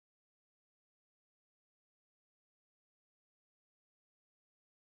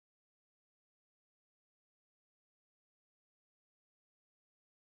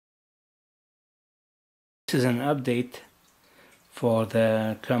This is an update for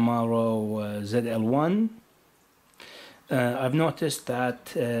the Camaro ZL1. I've noticed that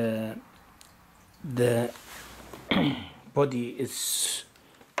the body is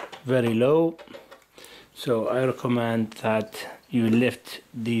very low, so I recommend that you lift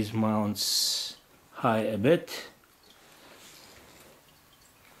these mounts high a bit.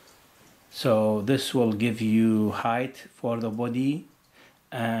 So this will give you height for the body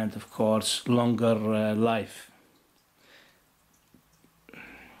and of course longer life.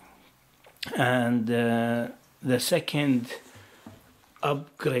 And the second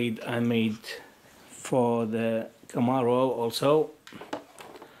upgrade I made for the Camaro also,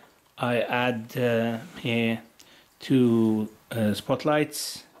 I add here two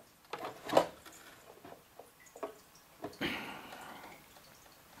spotlights.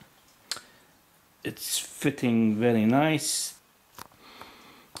 It's fitting very nice.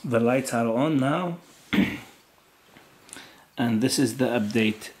 The lights are on now. And this is the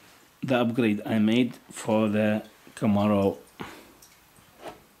upgrade I made for the Camaro.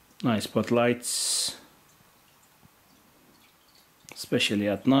 Nice spotlights, especially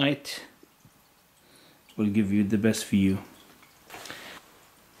at night, will give you the best view.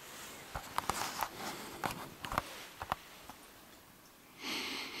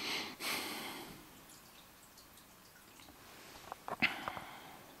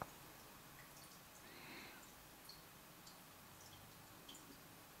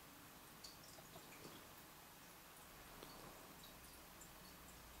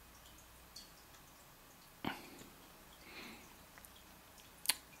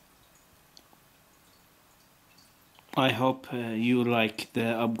 I hope you like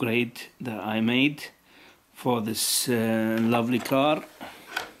the upgrade that I made for this lovely car.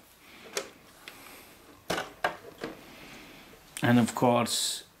 And of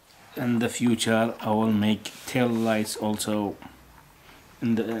course, in the future I will make tail lights also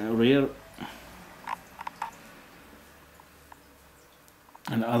in the rear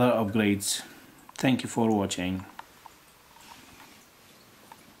and other upgrades. Thank you for watching.